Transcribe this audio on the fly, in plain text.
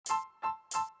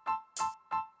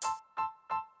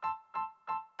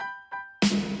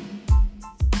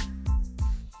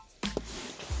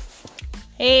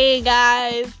Hey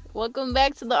guys, welcome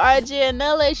back to the RJ and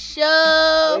Ella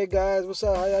show. Hey guys, what's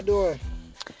up? How y'all doing?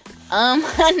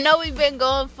 I know we've been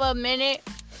going for a minute.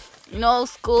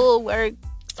 School, work,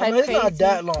 type it's crazy. not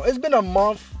that long. It's been a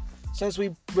month since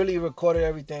we really recorded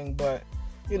everything, but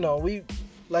we,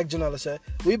 like Janella said,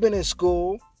 we've been in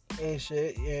school and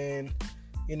shit, and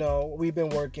we've been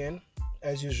working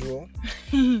as usual.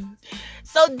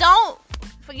 So don't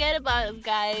forget about us,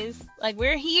 guys. Like,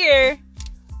 we're here.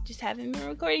 Just haven't been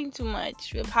recording too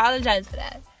much. We apologize for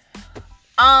that.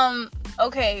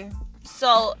 Okay,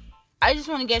 so I just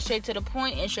want to get straight to the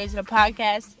point and straight to the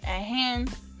podcast at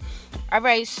hand.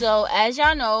 Alright, so as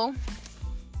y'all know,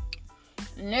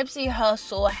 Nipsey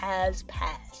Hussle has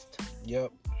passed.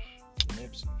 Yep,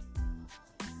 Nipsey.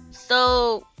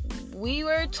 So we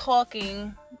were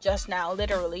talking just now,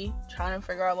 literally trying to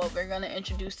figure out what we're gonna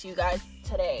introduce to you guys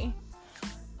today.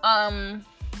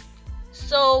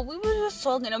 So we were just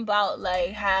talking about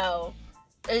how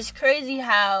it's crazy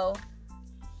how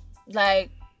like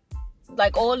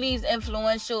all these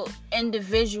influential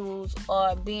individuals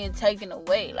are being taken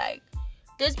away. Like,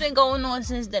 this been going on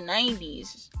since the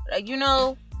 90s.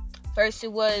 First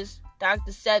it was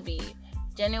Dr. Sebi,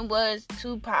 then it was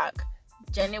Tupac,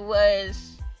 then it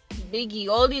was Biggie.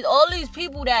 All these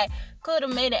people that could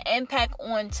have made an impact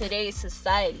on today's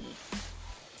society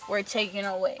were taken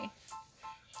away.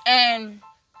 And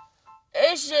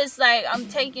it's just I'm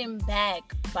taken back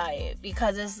by it,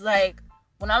 because it's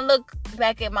when I look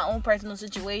back at my own personal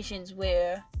situations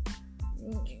where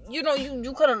you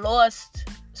could have lost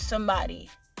somebody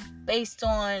based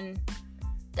on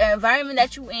the environment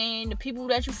that you in, the people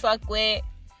that you fuck with,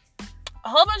 a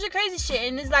whole bunch of crazy shit.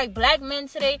 And it's black men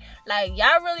today,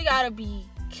 y'all really gotta be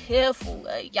careful.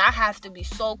 Y'all have to be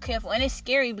so careful. And it's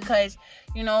scary because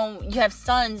you have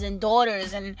sons and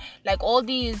daughters and all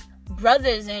these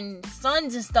brothers and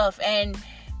sons and stuff, and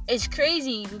it's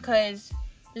crazy because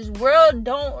this world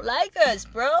don't like us,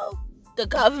 bro. The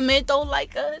government don't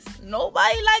like us.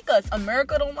 Nobody like us.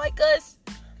 America don't like us.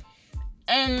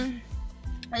 And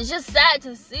it's just sad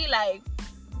to see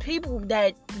people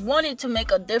that wanted to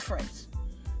make a difference,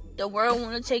 the world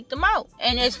want to take them out.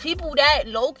 And there's people that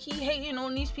low-key hating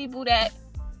on these people that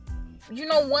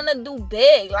want to do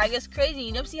big. It's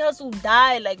crazy. Nipsey Hussle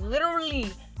died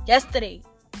literally yesterday,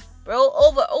 bro,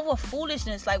 over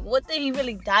foolishness. What did he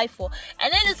really die for?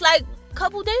 And then it's a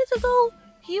couple days ago,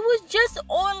 he was just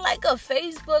on a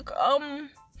Facebook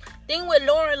thing with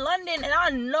Lauren London, and I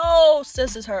know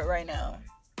sis is hurt right now.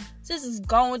 Sis is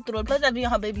going through it. Plus that being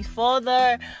her baby's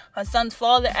father, her son's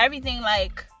father, everything.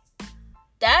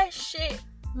 That shit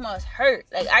must hurt.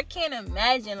 I can't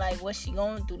imagine what she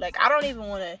going through. I don't even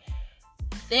want to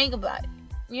think about it.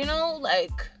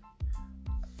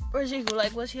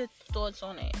 What's your thoughts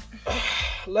on it?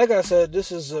 Like I said,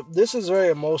 this is very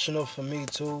emotional for me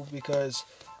too, because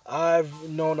I've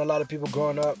known a lot of people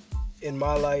growing up in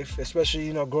my life,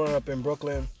 especially growing up in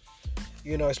Brooklyn.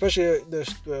 Especially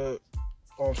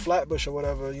on Flatbush or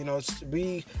whatever.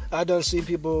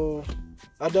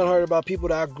 I done heard about people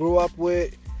that I grew up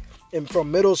with and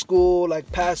from middle school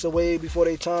pass away before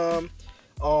their time.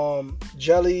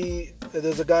 Jelly,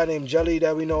 there's a guy named Jelly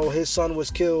that we know, his son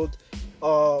was killed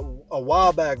a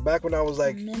while back when I was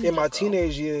in my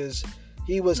teenage years.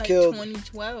 He was killed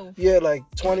 2012. Yeah,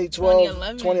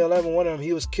 2012, 2011, one of them.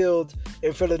 He was killed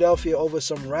in Philadelphia over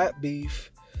some rap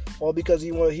beef, all because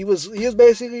he was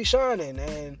basically shining.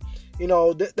 And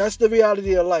that's the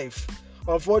reality of life,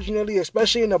 unfortunately,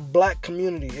 especially in the black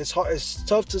community. It's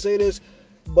tough to say this,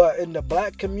 but in the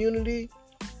black community,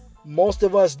 most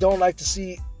of us don't like to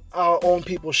see our own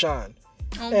people shine.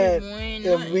 And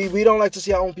we don't like to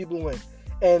see our own people win.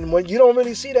 And when you don't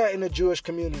really see that in the Jewish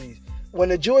communities, when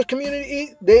the Jewish community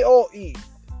eat, they all eat,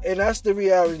 and that's the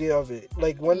reality of it.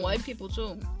 When white people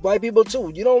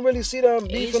too, you don't really see them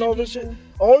beefing over shit.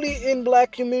 Only in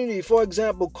black community, for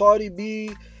example, Cardi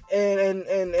B and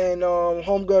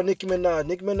homegirl Nicki Minaj.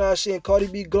 Nicki Minaj seeing Cardi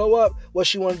B glow up. What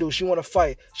she want to do? She want to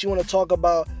fight. She want to talk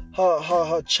about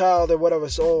her child or whatever.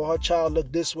 So her child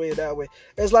look this way or that way.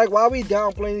 It's why are we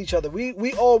downplaying each other?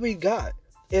 We all we got.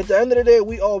 At the end of the day,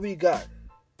 we all we got.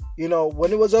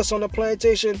 When it was us on the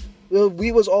plantation,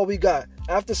 we was all we got.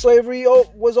 After slavery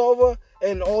was over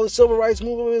and all the civil rights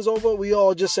movement was over, we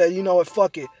all just said, what,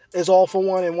 fuck it. It's all for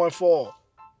one and one for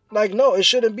all. No, it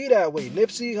shouldn't be that way.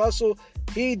 Nipsey Hussle,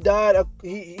 he died.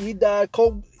 He died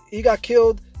cold. He got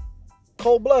killed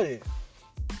cold-blooded.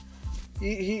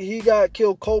 He got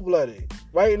killed cold-blooded,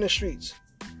 right in the streets.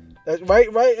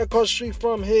 Right across the street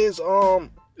from his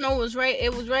No, it was right.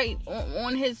 It was right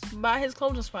on his by his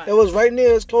clothing spot. It was right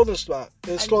near his clothing spot.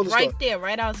 His clothing right spot. there,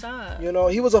 right outside. You know,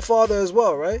 he was a father as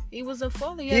well, right? He was a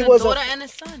father. He had a daughter and a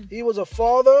son. He was a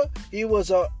father. He was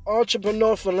an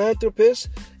entrepreneur, philanthropist,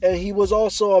 and he was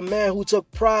also a man who took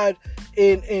pride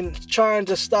in trying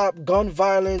to stop gun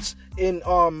violence in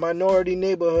minority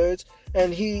neighborhoods.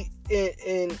 And he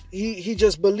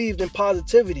just believed in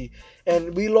positivity.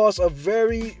 And we lost a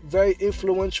very, very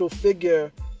influential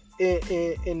figure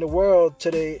in the world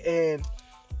today, and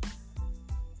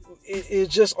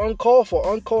it's just uncalled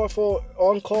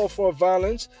for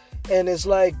violence. And it's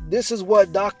like, this is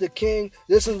what Dr. King,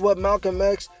 this is what Malcolm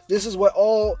X, this is what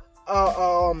all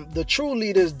the true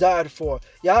leaders died for.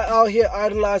 Y'all out here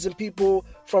idolizing people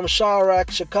from Chirac,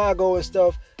 Chicago and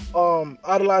stuff,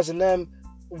 idolizing them,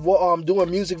 doing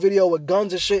music video with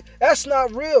guns and shit. That's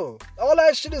not real. All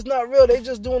that shit is not real. They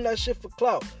just doing that shit for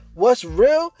clout. What's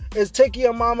real is taking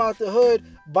your mom out the hood,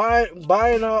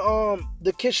 buying her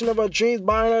the kitchen of her dreams,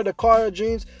 buying her the car of her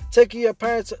dreams, taking your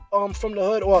parents from the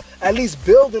hood, or at least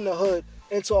building the hood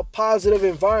into a positive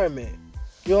environment.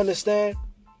 You understand?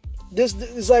 This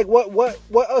is like what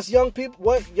us young people,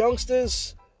 what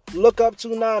youngsters look up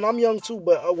to now, and I'm young too,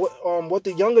 but what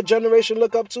the younger generation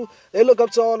look up to, they look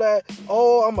up to all that,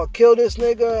 oh, I'm gonna kill this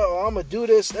nigga, or I'm gonna do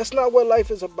this. That's not what life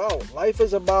is about. Life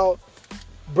is about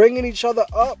bringing each other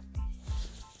up,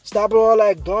 stopping all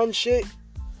that gun shit,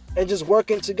 and just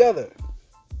working together.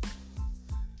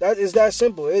 That is that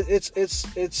simple.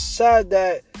 It's sad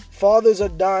that fathers are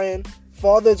dying,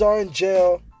 fathers are in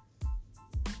jail.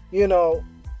 You know,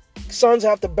 sons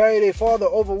have to bury their father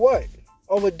over what?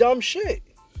 Over dumb shit.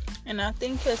 And I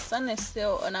think his son is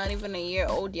still not even a year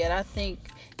old yet. I think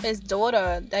his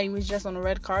daughter that he was just on the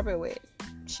red carpet with,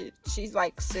 she's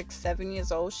like 6-7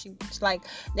 years old. She's like,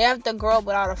 they have to grow up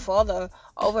without a father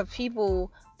over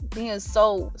people being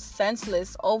so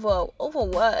senseless over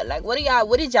what? Like, what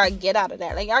did y'all get out of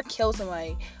that? Like, y'all kill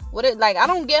somebody. I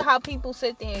don't get how people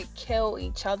sit there and kill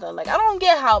each other. Like, I don't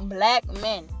get how black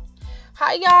men,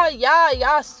 how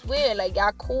y'all swear like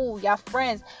y'all cool, y'all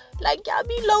friends, like y'all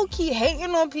be low-key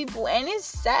hating on people. And it's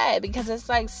sad because it's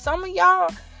like some of y'all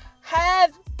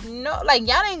have no, like,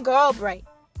 y'all didn't grow up right.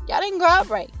 Y'all didn't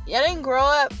grow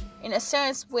up in a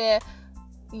sense where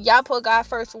y'all put God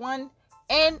first, one,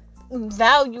 and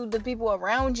value the people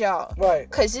around y'all. Right.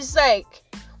 Because it's like,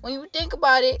 when you think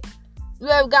about it, you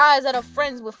have guys that are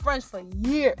friends for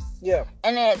years. Yeah.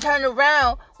 And then turn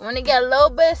around when they get a little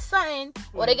bit of something,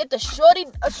 or they get the shorty,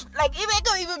 like, it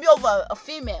could even be over a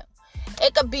female.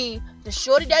 It could be the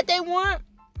shorty that they want.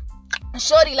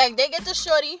 Shorty, like, they get the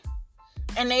shorty,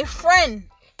 and they friend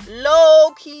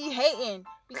low-key hating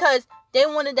because they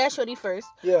wanted that shorty first.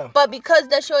 Yeah. But because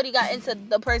that shorty got into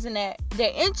the person that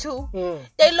they're into,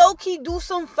 they low-key do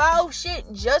some foul shit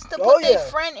just to put their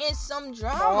friend in some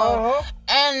drama. Uh-huh.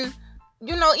 And,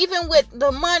 you know, even with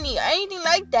the money, anything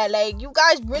like that, like, you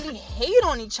guys really hate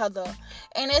on each other.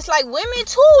 And it's like women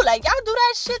too, like, y'all do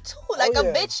that shit too. Like,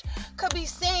 a bitch could be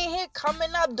sitting here coming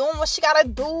up, doing what she gotta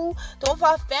do, doing for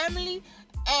her family,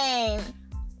 and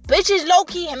bitches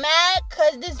low-key mad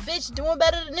because this bitch doing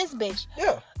better than this bitch.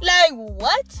 Yeah. Like,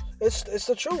 what? It's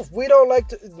the truth. We don't like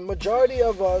to, the majority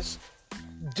of us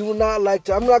do not like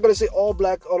to, I'm not going to say all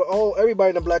black, or everybody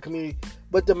in the black community,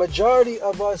 but the majority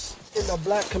of us in the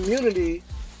black community,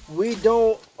 we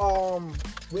don't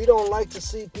like to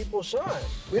see people shine.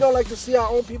 We don't like to see our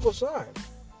own people shine.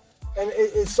 And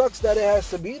it sucks that it has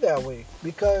to be that way,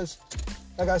 because,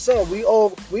 like I said, we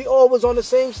all was on the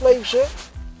same slave ship.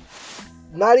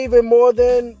 Not even more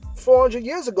than 400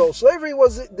 years ago. Slavery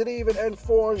didn't even end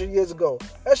 400 years ago.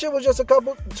 That shit was just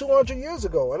 200 years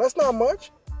ago. And that's not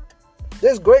much.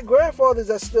 There's great-grandfathers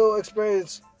that still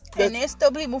experience. And there's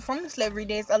still people from the slavery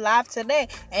days alive today.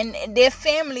 And their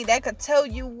family that could tell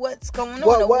you what's going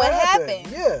on, or what happened.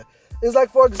 Yeah. It's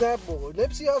like, for example,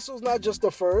 Nipsey Hussle's not just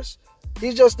the first.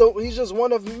 He's just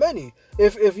one of many.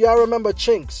 If y'all remember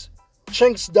Chinks.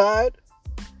 Chinks died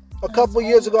a couple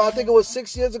years ago. I think it was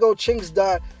 6 years ago. Chinks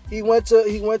died. He went to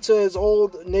his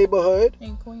old neighborhood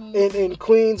in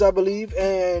Queens, I believe,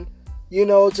 and, you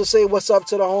know, to say what's up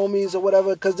to the homies or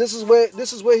whatever, because this is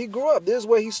where he grew up. This is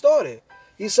where he started.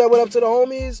 He said what up to the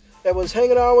homies and was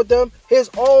hanging out with them. His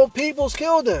own peoples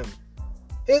killed him.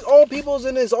 His own peoples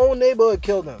in his own neighborhood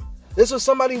killed him. This was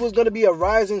somebody who was going to be a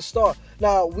rising star.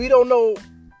 Now, we don't know.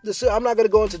 I'm not going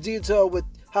to go into detail with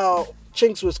how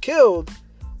Chinks was killed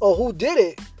or who did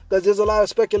it, because there's a lot of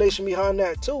speculation behind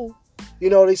that too. You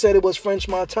know, they said it was French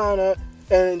Montana,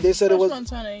 and they said it was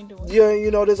Montana ain't doing it. Yeah, you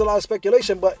know, there's a lot of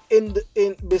speculation, but in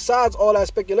besides all that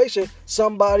speculation,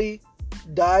 somebody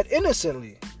died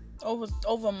innocently.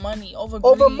 Over money, over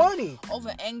money,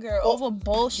 over anger, over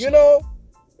bullshit. You know,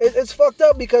 it's fucked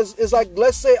up because it's like,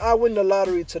 let's say I win the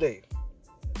lottery today.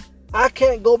 I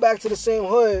can't go back to the same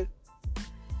hood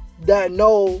that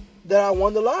know that I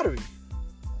won the lottery.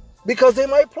 Because they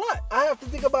might plot. I have to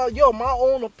think about, my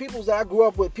own peoples that I grew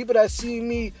up with. People that see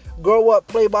me grow up,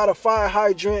 play by the fire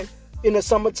hydrant in the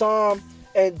summertime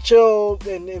and chill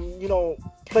and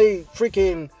play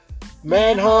freaking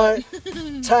manhunt,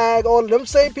 tag, all of them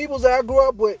same peoples that I grew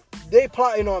up with, they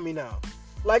plotting on me now.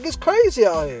 Like, it's crazy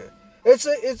out here. It's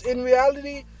in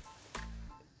reality,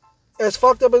 as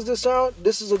fucked up as this sounds,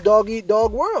 this is a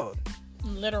dog-eat-dog world.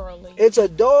 Literally. It's a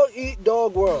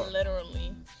dog-eat-dog world.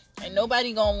 Literally. And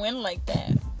nobody gonna win like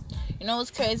that. You know what's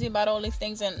crazy about all these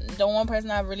things? And the one person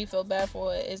I really feel bad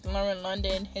for is Lauren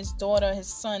London, his daughter, his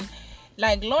son.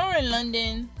 Like, Lauren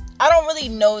London, I don't really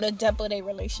know the depth of their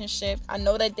relationship. I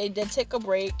know that they did take a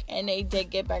break and they did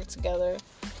get back together.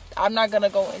 I'm not gonna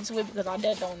go into it because I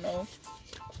don't know.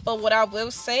 But what I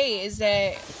will say is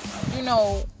that,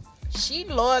 she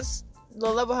lost the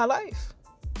love of her life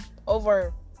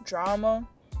over drama,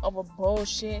 over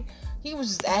bullshit. He was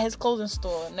just at his clothing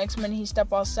store. Next minute he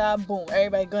stepped outside, boom,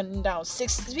 everybody gunning down.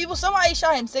 Somebody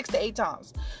shot him 6 to 8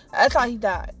 times. That's how he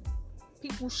died.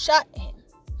 People shot him.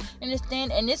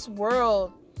 Understand? In this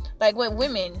world, like with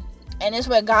women, and it's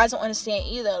what guys don't understand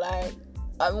either. Like,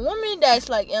 a woman that's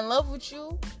like in love with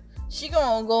you, she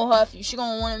gonna go huff you. She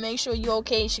gonna want to make sure you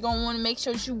okay. She gonna want to make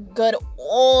sure you good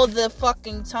all the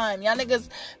fucking time. Y'all niggas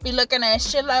be looking at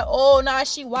shit like, oh, nah,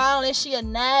 she wild and she a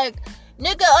nag.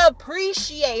 Nigga,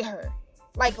 appreciate her.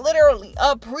 Like, literally,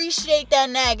 appreciate that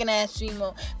nagging ass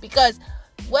female. Because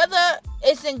whether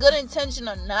it's in good intention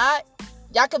or not,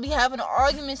 y'all could be having an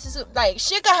argument. Like,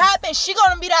 shit could happen. She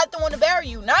gonna be that the one to bury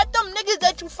you. Not them niggas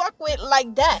that you fuck with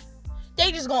like that.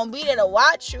 They just gonna be there to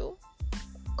watch you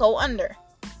go under.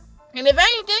 And if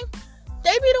anything,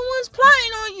 they be the ones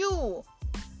plotting on you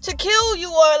to kill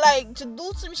you or like to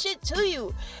do some shit to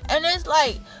you. And it's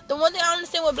like, the one thing I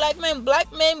understand with black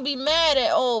men be mad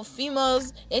at,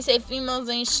 females, they say females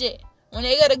ain't shit. When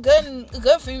they got a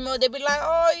good female, they be like,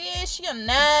 oh yeah, she a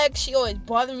nag, she always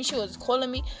bothering me, she always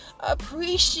calling me.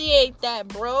 Appreciate that,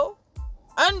 bro.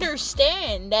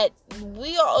 Understand that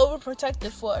we are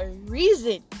overprotected for a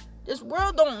reason. This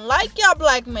world don't like y'all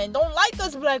black men, don't like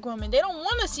us black women. They don't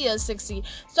want to see us succeed,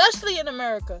 especially in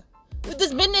America. We've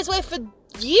just been this way for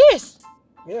years.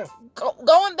 Yeah.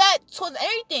 Going back towards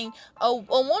everything, a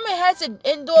woman had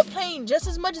to endure pain just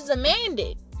as much as a man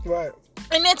did. Right.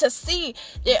 And then to see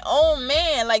their own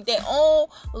man, like their own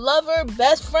lover,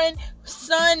 best friend,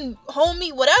 son,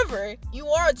 homie, whatever you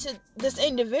are to this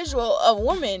individual, a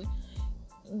woman,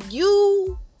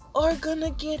 you are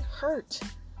gonna get hurt.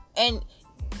 And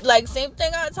like, same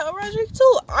thing I tell Roderick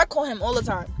too. I call him all the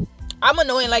time. I'm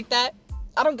annoying like that.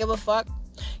 I don't give a fuck.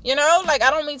 Like,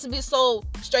 I don't mean to be so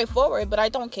straightforward, but I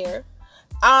don't care.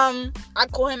 I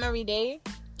call him every day.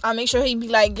 I make sure he be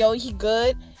like, yo, he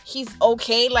good. He's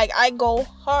okay. Like, I go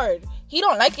hard. He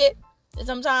don't like it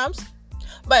sometimes.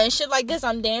 But in shit like this,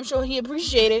 I'm damn sure he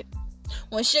appreciate it.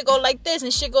 When shit go like this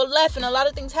and shit go left and a lot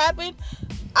of things happen,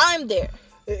 I'm there.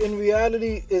 In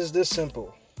reality, it's this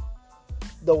simple.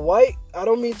 The white, I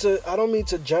don't mean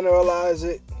to generalize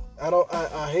it.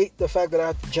 I hate the fact that I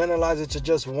have to generalize it to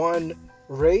just one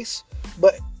race,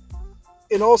 but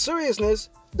in all seriousness,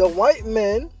 the white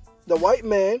man,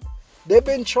 they've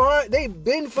been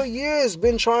for years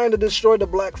trying to destroy the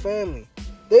black family.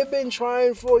 They've been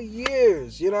trying for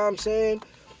years, you know what I'm saying?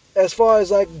 As far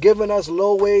as like giving us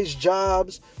low wage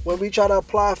jobs, when we try to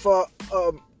apply for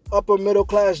upper middle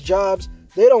class jobs,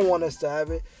 they don't want us to have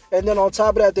it. And then on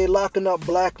top of that, they locking up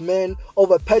black men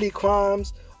over petty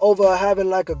crimes, over having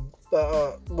like a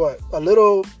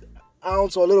little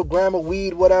ounce or a little gram of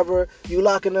weed, whatever. You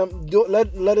locking them, you're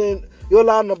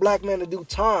allowing the black man to do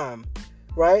time,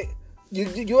 right?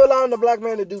 You're allowing the black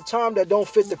man to do time that don't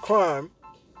fit the crime.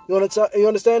 You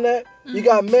understand that? Mm-hmm. You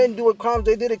got men doing crimes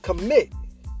they didn't commit.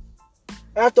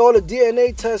 After all the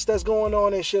DNA tests that's going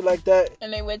on and shit like that.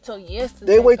 And they wait till years.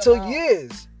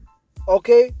 Years.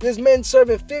 Okay? There's men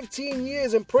serving 15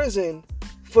 years in prison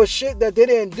for shit that they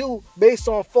didn't do based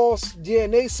on false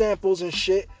DNA samples and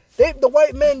shit. The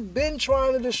white men been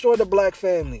trying to destroy the black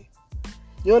family.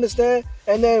 You understand?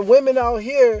 And then women out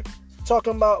here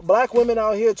talking about, black women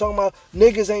out here talking about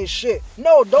niggas ain't shit.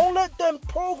 No, don't let them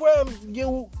program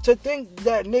you to think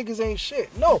that niggas ain't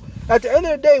shit. No. At the end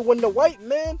of the day, when the white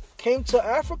man came to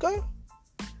Africa,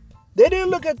 they didn't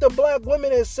look at the black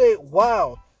women and say,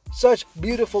 wow, such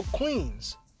beautiful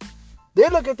queens. They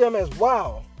look at them as,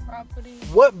 wow, property.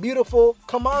 What beautiful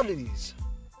commodities.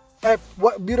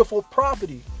 What beautiful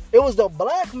property. It was the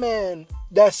black man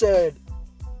that said,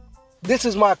 "This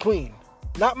is my queen,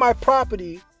 not my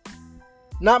property,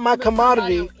 not my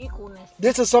commodity.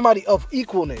 This is somebody of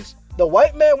equalness." The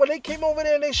white man, when they came over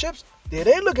there in their ships, they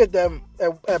didn't look at them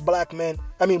at black men.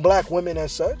 I mean, black women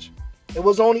as such. It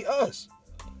was only us.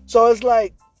 So it's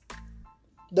like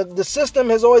the system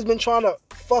has always been trying to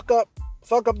fuck up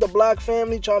the black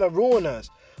family, trying to ruin us.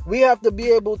 We have to be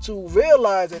able to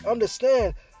realize and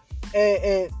understand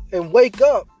and wake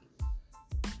up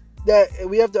that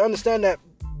we have to understand that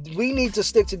we need to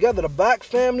stick together. The black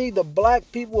family, the black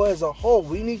people as a whole,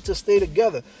 we need to stay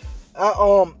together.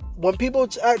 When people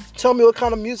tell me what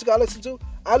kind of music I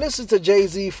listen to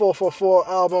Jay-Z 444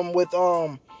 album with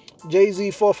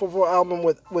Jay-Z 444 album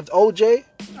with OJ.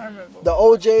 I remember. The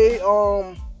OJ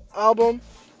album.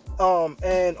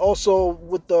 And also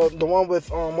with the one with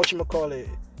whatchamacallit?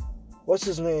 What's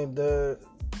his name? The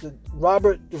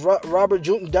Robert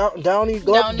Downey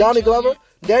Glover?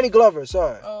 Danny Glover,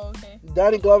 sorry. Oh, okay.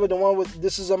 Danny Glover, the one with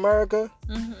This Is America.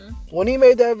 Mm-hmm. When he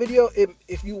made that video,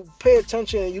 if you pay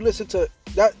attention and you listen to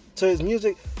his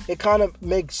music, it kind of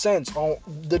makes sense on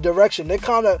the direction. They're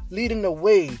kind of leading the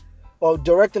way or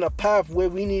directing a path where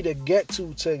we need to get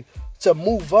to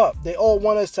move up. They all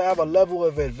want us to have a level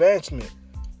of advancement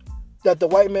that the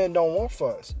white man don't want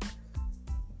for us.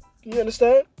 You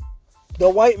understand? The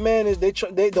white man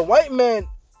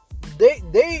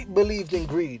they believed in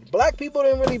greed. Black people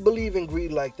didn't really believe in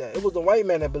greed like that. It was the white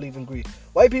man that believed in greed.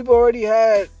 White people already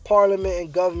had parliament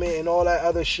and government and all that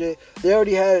other shit. They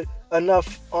already had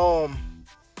enough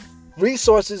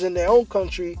resources in their own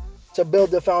country to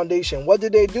build the foundation. What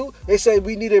did they do? They said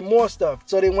we needed more stuff.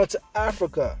 So they went to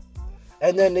Africa.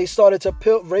 And then they started to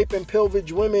rape and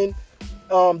pillage women,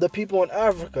 the people in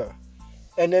Africa.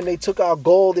 And then they took our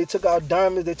gold, they took our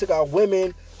diamonds, they took our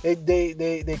women,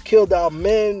 they killed our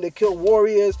men, they killed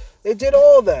warriors. They did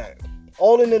all that.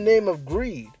 All in the name of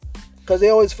greed. Because they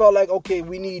always felt like, okay,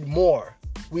 we need more.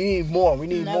 We need more.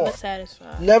 Never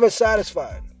satisfied. Never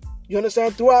satisfied. You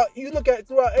understand? Throughout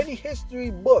any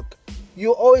history book,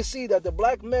 you always see that the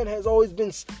black man has always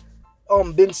been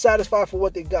satisfied for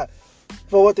what they got,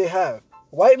 for what they have.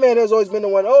 White man has always been the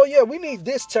one, oh yeah, we need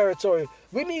this territory.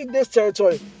 We need this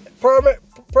territory. Perfect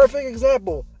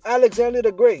example, Alexander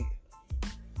the Great.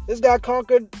 This guy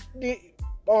conquered the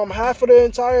half of the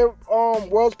entire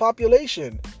world's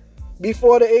population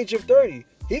before the age of 30.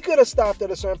 He could have stopped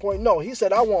at a certain point. No, he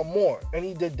said, I want more. And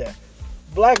he did that.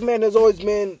 Black man has always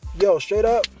been, straight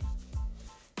up,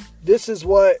 this is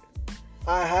what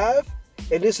I have,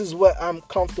 and this is what I'm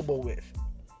comfortable with.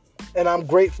 And I'm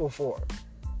grateful for.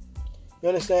 You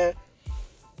understand?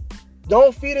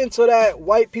 Don't feed into that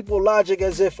white people logic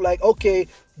as if like, okay,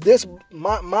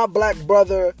 my black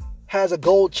brother has a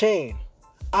gold chain.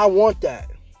 I want that.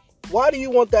 Why do you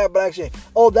want that black chain?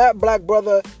 Oh, that black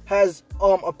brother has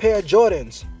a pair of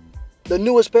Jordans. The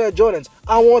newest pair of Jordans.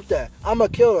 I want that. I'ma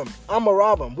kill him. I'ma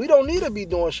rob him. We don't need to be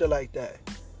doing shit like that.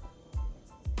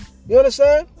 You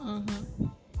understand? Mm-hmm.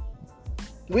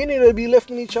 We need to be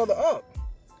lifting each other up.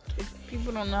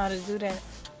 People don't know how to do that.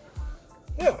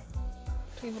 Yeah.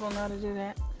 People don't know how to do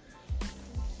that.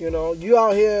 You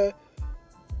out here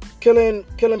killing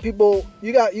people.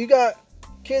 You got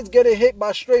kids getting hit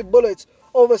by stray bullets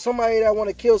over somebody that want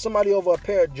to kill somebody over a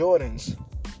pair of Jordans.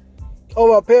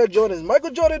 Over a pair of Jordans.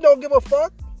 Michael Jordan don't give a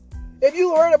fuck. If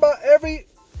you heard about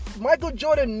Michael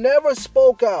Jordan never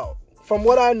spoke out, from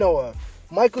what I know of.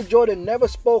 Michael Jordan never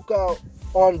spoke out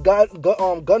on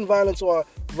gun violence or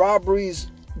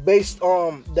robberies based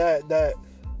that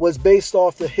was based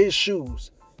off of his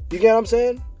shoes. You get what I'm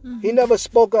saying? Mm-hmm. He never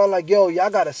spoke out like, yo, y'all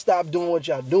gotta stop doing what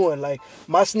y'all doing. Like,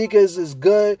 my sneakers is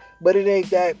good, but it ain't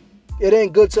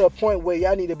good to a point where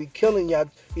y'all need to be killing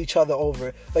each other over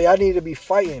it. Or y'all need to be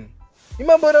fighting. You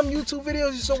remember them YouTube videos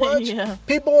you used to watch? Yeah.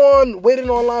 People waiting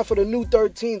online for the new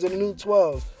 13s or the new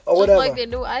 12s or whatever. Just like the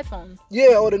new iPhone.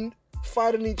 Yeah, or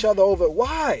fighting each other over it.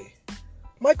 Why?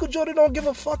 Michael Jordan don't give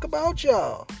a fuck about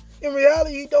y'all. In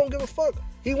reality, he don't give a fuck.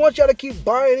 He wants y'all to keep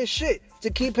buying his shit,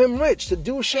 to keep him rich, to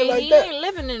do shit like that. He ain't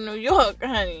living in New York,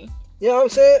 honey. You know what I'm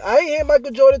saying? I ain't hear Michael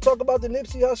Jordan talk about the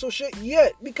Nipsey Hussle shit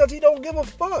yet, because he don't give a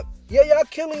fuck. Yeah, y'all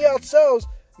killing yourselves.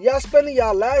 Y'all spending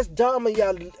y'all last dime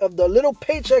of the little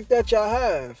paycheck that y'all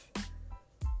have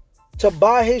to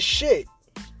buy his shit.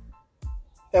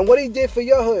 And what he did for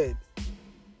your hood.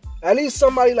 At least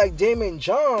somebody like Damon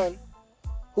John,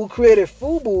 who created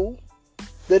FUBU,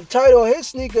 the title of his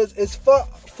sneakers is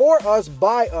for us,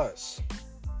 by us.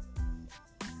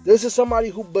 This is somebody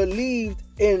who believed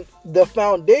in the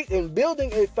foundation, in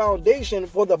building a foundation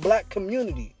for the black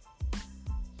community.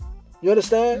 You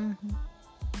understand? Mm-hmm.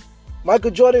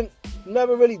 Michael Jordan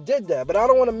never really did that. But I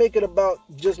don't want to make it about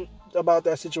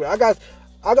that situation.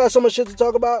 I got so much shit to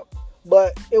talk about,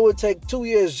 but it would take 2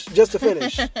 years just to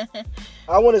finish.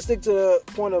 I want to stick to the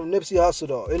point of Nipsey Hussle,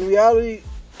 though. In reality,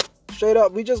 straight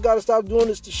up, we just got to stop doing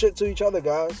this shit to each other,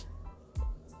 guys.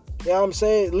 You know what I'm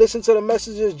saying? Listen to the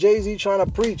messages Jay-Z trying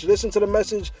to preach. Listen to the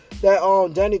message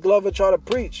that Danny Glover trying to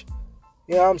preach.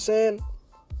 You know what I'm saying?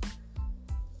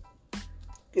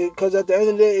 Because at the end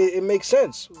of the day, it makes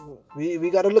sense. We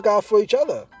got to look out for each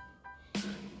other.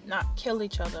 Not kill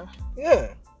each other.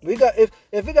 Yeah. We got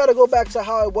if we got to go back to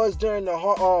how it was during the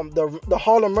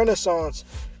Harlem Renaissance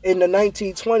in the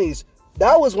 1920s.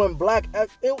 That was when black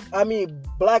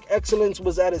excellence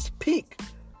was at its peak.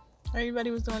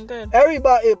 Everybody was doing good.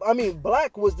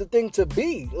 Black was the thing to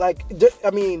be. Black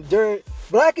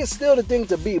is still the thing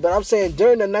to be. But I'm saying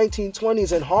during the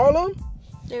 1920s in Harlem,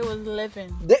 they was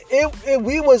living.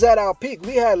 We was at our peak.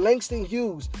 We had Langston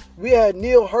Hughes. We had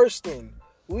Neil Hurston.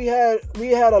 We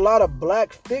had a lot of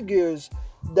black figures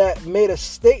that made a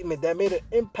statement, that made an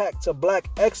impact to black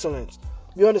excellence.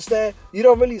 You understand? You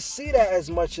don't really see that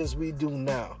as much as we do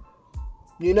now.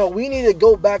 You know, we need to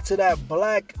go back to that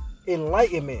black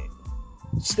enlightenment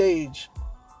stage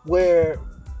where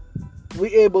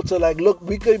we able to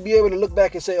we could be able to look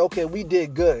back and say, okay, we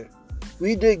did good.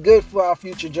 We did good for our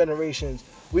future generations.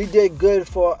 We did good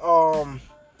for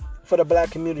the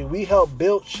black community. We helped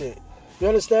build shit. You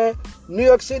understand? New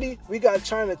York City, we got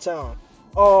Chinatown.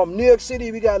 New York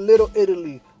City, we got Little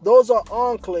Italy. Those are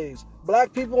enclaves.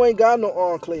 Black people ain't got no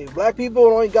enclave. Black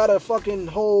people ain't got a fucking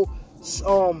whole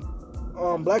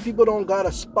black people don't got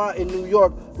a spot in New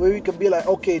York where we could be like,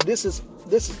 okay, this is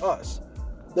us.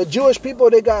 The Jewish people,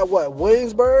 they got what?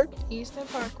 Williamsburg? Eastern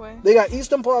Parkway. They got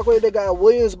Eastern Parkway, they got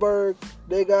Williamsburg,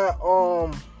 they got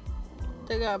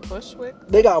Bushwick.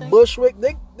 They got Bushwick.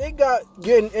 They got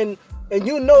and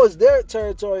you know it's their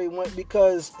territory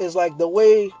because it's like the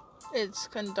way it's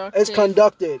conducted. It's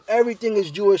conducted. Everything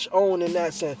is Jewish owned in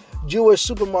that sense. Jewish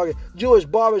supermarket, Jewish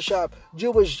barbershop,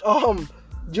 Jewish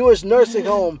nursing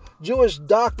home, Jewish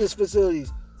doctors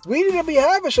facilities. We need to be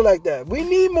having shit like that. We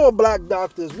need more black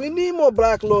doctors. We need more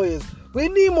black lawyers. We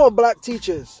need more black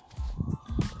teachers.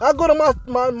 I go to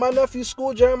my nephew's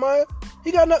school, Jeremiah.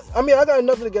 I got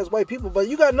nothing against white people, but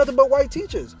you got nothing but white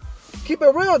teachers. Keep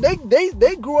it real.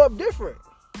 They grew up different.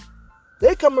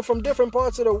 They coming from different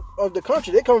parts of the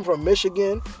country. They coming from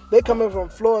Michigan. They coming from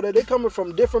Florida. They coming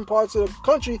from different parts of the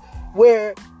country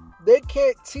where they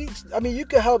can't teach. I mean, you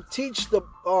can help teach the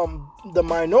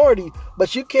minority,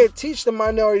 but you can't teach the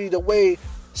minority the way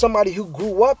somebody who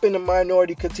grew up in the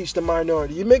minority could teach the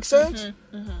minority. You make sense?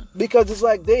 Mm-hmm, mm-hmm. Because it's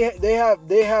like they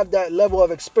have that level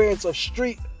of experience of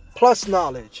street plus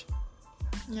knowledge.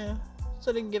 Yeah.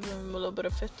 So they give them a little bit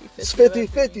of 50-50. It's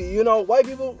 50-50. You know, white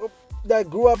people that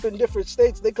grew up in different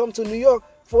states, they come to New York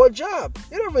for a job.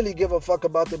 They don't really give a fuck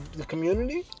about the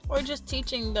community. Or just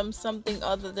teaching them something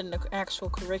other than the actual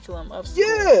curriculum of school.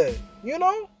 Yeah, you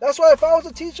know? That's why if I was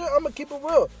a teacher, I'm going to keep it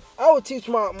real. I would teach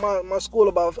my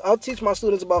I'll teach my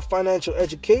students about financial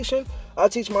education. I'll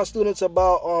teach my students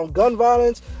about gun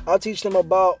violence. I'll teach them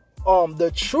about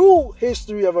the true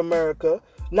history of America,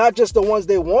 not just the ones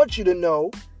they want you to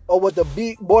know or what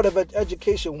the Board of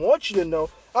Education wants you to know.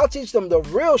 I'll teach them the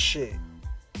real shit.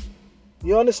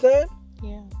 You understand?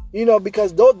 Yeah. You know,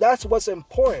 because that's what's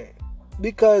important.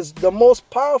 Because the most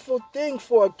powerful thing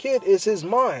for a kid is his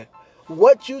mind.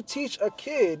 What you teach a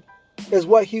kid is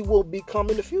what he will become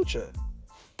in the future.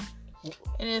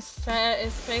 And it's sad.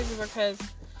 It's crazy because,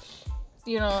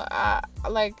 you know,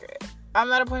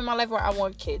 I'm at a point in my life where I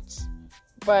want kids.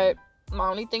 But my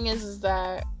only thing is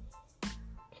that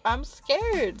I'm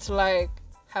scared to,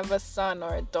 have a son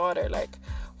or a daughter,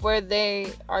 where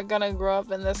they are gonna grow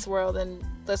up in this world and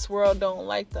this world don't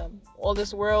like them, or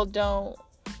this world don't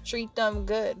treat them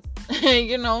good.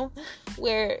 You know,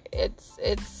 where it's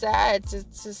sad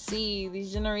to see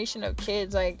these generation of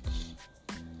kids,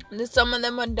 some of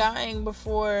them are dying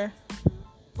beforehand.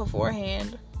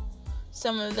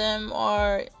 Some of them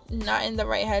are not in the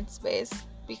right headspace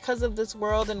because of this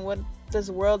world and what this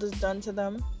world has done to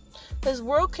them. This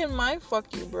world can mind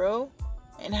fuck you, bro,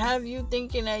 and have you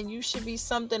thinking that you should be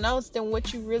something else than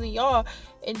what you really are,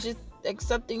 and just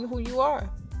accepting who you are.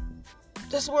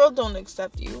 This world don't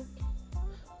accept you.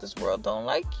 This world don't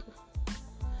like you.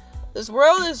 This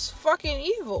world is fucking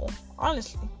evil,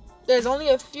 honestly. There's only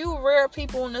a few rare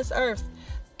people on this earth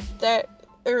that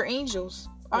are angels,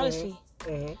 honestly.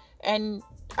 Mm-hmm. And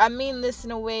I mean this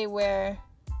in a way where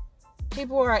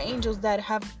people are angels that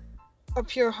have a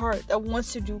pure heart, that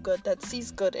wants to do good, that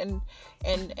sees good and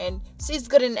sees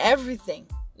good in everything.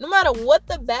 No matter what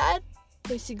the bad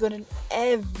They see good in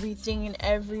everything and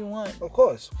everyone. Of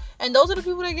course. And those are the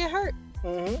people that get hurt.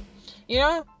 Mm-hmm. You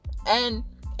know? And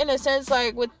in a sense,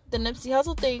 like with the Nipsey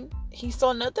Hussle thing, he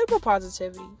saw nothing but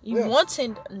positivity. He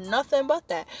wanted nothing but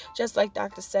that. Just like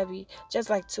Dr. Sebi, just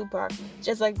like Tupac,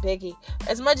 just like Biggie.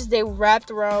 As much as they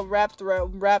rapped and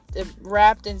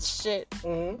shit,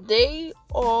 they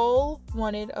all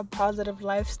wanted a positive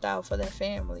lifestyle for their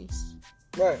families.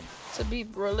 Right. To be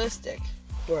realistic.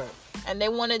 Right. And they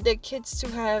wanted their kids to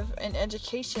have an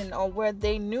education on where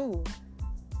they knew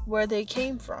where they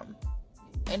came from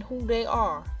and who they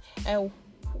are and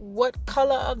what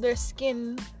color of their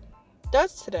skin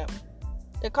does to them.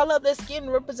 The color of their skin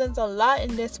represents a lot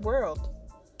in this world.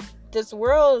 This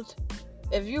world,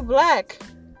 if you black,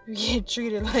 you get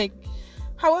treated like,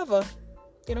 however,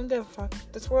 they don't give a fuck.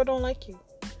 This world don't like you.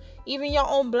 Even your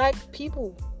own black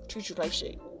people treat you like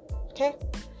shit. Okay?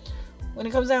 When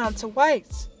it comes down to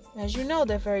whites, as you know,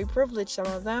 they're very privileged, some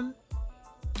of them.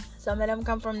 Some of them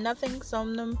come from nothing.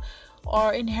 Some of them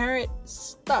are inherit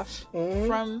stuff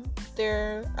from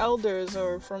their elders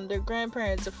or from their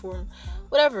grandparents or from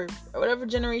whatever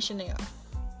generation they are,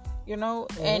 you know.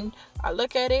 And I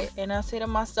look at it and I say to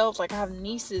myself, like, I have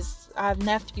nieces, I have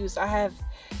nephews,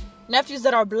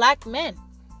 that are black men,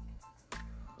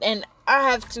 and I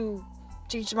have to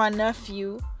teach my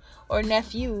nephew or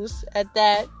nephews at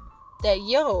that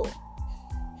yo,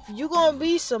 you gonna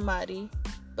be somebody,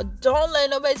 but don't let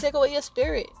nobody take away your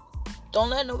spirit. Don't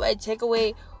let nobody take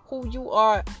away who you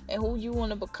are and who you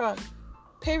want to become.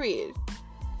 Period.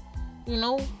 You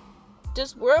know,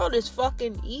 this world is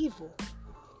fucking evil.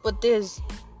 But there's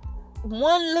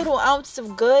one little ounce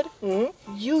of good.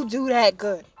 You do that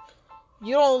good.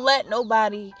 You don't let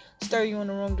nobody stir you in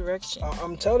the wrong direction.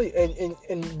 I'm telling you,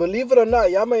 and believe it or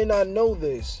not, y'all may not know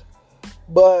this,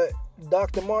 but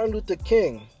Dr. Martin Luther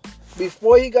King,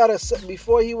 before he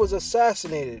was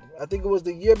assassinated, I think it was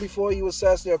the year before he was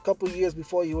assassinated, a couple of years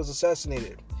before he was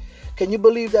assassinated. Can you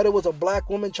believe that it was a black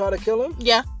woman trying to kill him?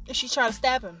 Yeah, and she tried to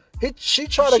stab him. She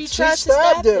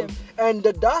stabbed him, and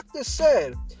the doctor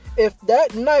said, if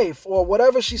that knife or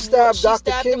whatever she stabbed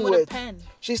Dr. King with,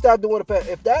 she stabbed him with a pen.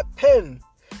 If that pen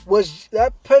was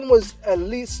at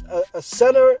least a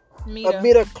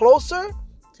meter closer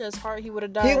to his heart, he would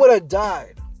have died. He would have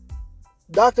died.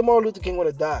 Dr. Martin Luther King would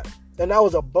have died. And that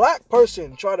was a black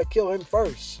person trying to kill him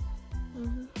first.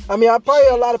 I mean, probably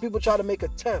a lot of people try to make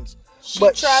attempts,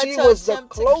 but she was the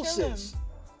closest.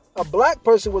 A black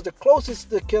person was the closest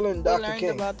to killing Dr. King. We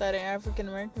learned about that in African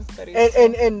American studies.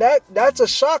 And that's a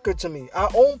shocker to me. Our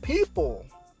own people.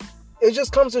 It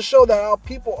just comes to show that our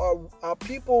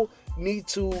people need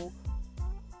to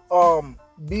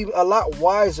be a lot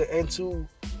wiser and to,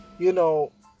 you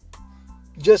know,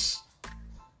 just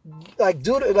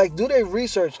do their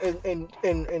research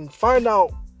and find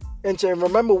out and to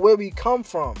remember where we come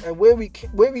from and where we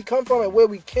come from and where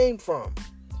we came from.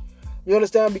 You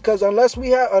understand? Because unless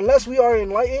we are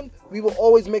enlightened, we will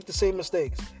always make the same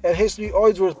mistakes, and history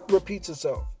always repeats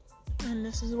itself. And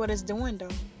this is what it's doing, though.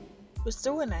 It's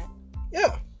doing that.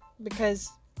 Yeah. Because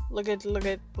look at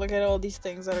all these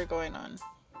things that are going on,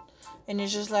 and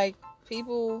it's just like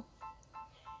people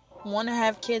want to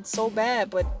have kids so bad,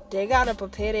 but they gotta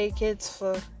prepare their kids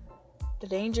for the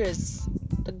dangers,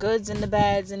 the goods and the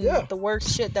bads, and the worst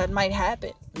shit that might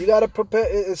happen. You gotta prepare.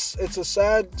 It's a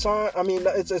sad time. I mean,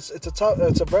 it's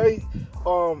a very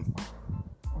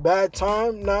bad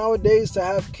time nowadays to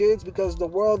have kids because the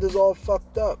world is all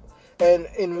fucked up. And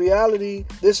in reality,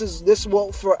 this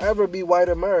will forever be white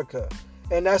America,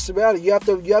 and that's the reality. You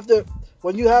have to.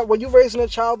 When you're raising a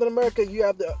child in America, you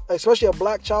have to, especially a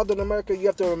black child in America, you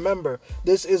have to remember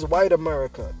this is white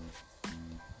America,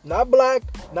 not black,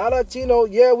 not Latino.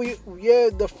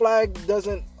 The flag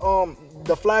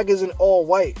isn't all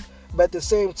white, but at the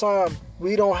same time,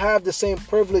 we don't have the same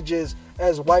privileges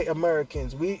as white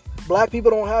Americans. Black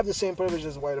people don't have the same privileges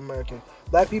as white Americans.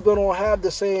 Black people don't have the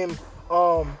same.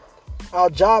 Our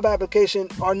job application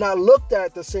are not looked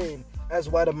at the same as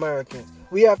white Americans.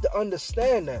 We have to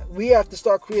understand that. We have to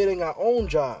start creating our own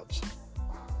jobs.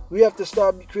 We have to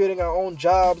start creating our own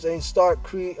jobs and start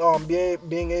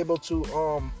being able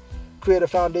to create a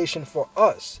foundation for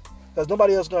us. Because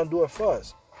nobody else is going to do it for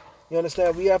us. You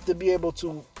understand? We have to be able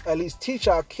to at least teach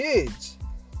our kids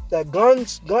that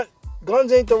guns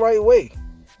ain't the right way.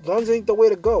 Guns ain't the way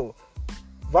to go.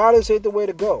 Violence ain't the way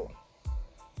to go.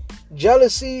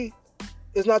 Jealousy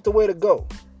is not the way to go.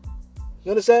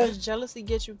 You understand? Because jealousy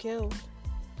gets you killed.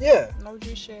 Yeah. No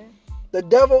G shit. The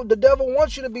devil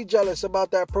wants you to be jealous about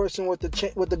that person with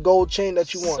the gold chain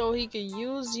that you want. So he can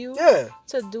use you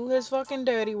to do his fucking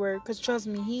dirty work. Because trust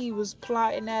me, he was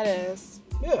plotting that ass.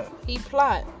 Yeah. He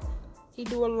He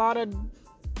do a lot of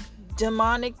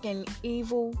demonic and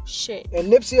evil shit.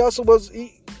 And Nipsey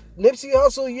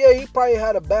Hussle, yeah, he probably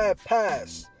had a bad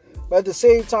past, but at the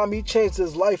same time, he changed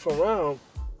his life around.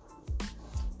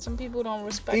 Some people don't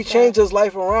respect. He changed his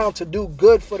life around to do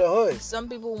good for the hood. Some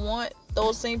people want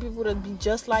those same people to be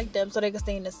just like them so they can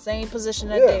stay in the same position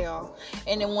that they are.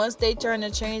 And then once they turn to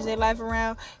change their life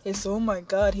around, it's, oh my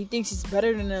God, he thinks he's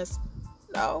better than us.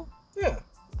 No. Yeah.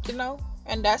 You know?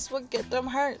 And that's what get them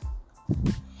hurt.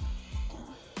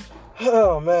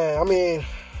 Oh, man. I mean,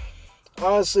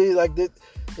 honestly, like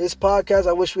this podcast,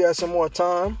 I wish we had some more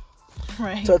time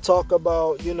to talk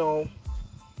about, the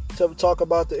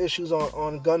issues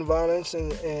on gun violence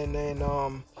and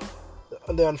the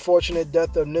unfortunate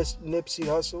death of Nipsey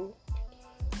Hussle.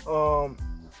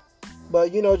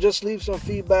 But just leave some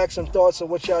feedback, some thoughts of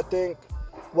what y'all think,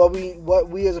 what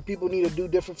we as a people need to do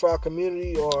different for our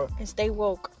community, and stay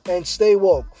woke. And stay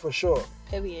woke for sure.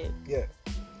 Period. Yeah.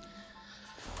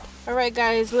 All right,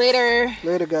 guys. Later.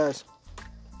 Later, guys.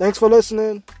 Thanks for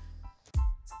listening.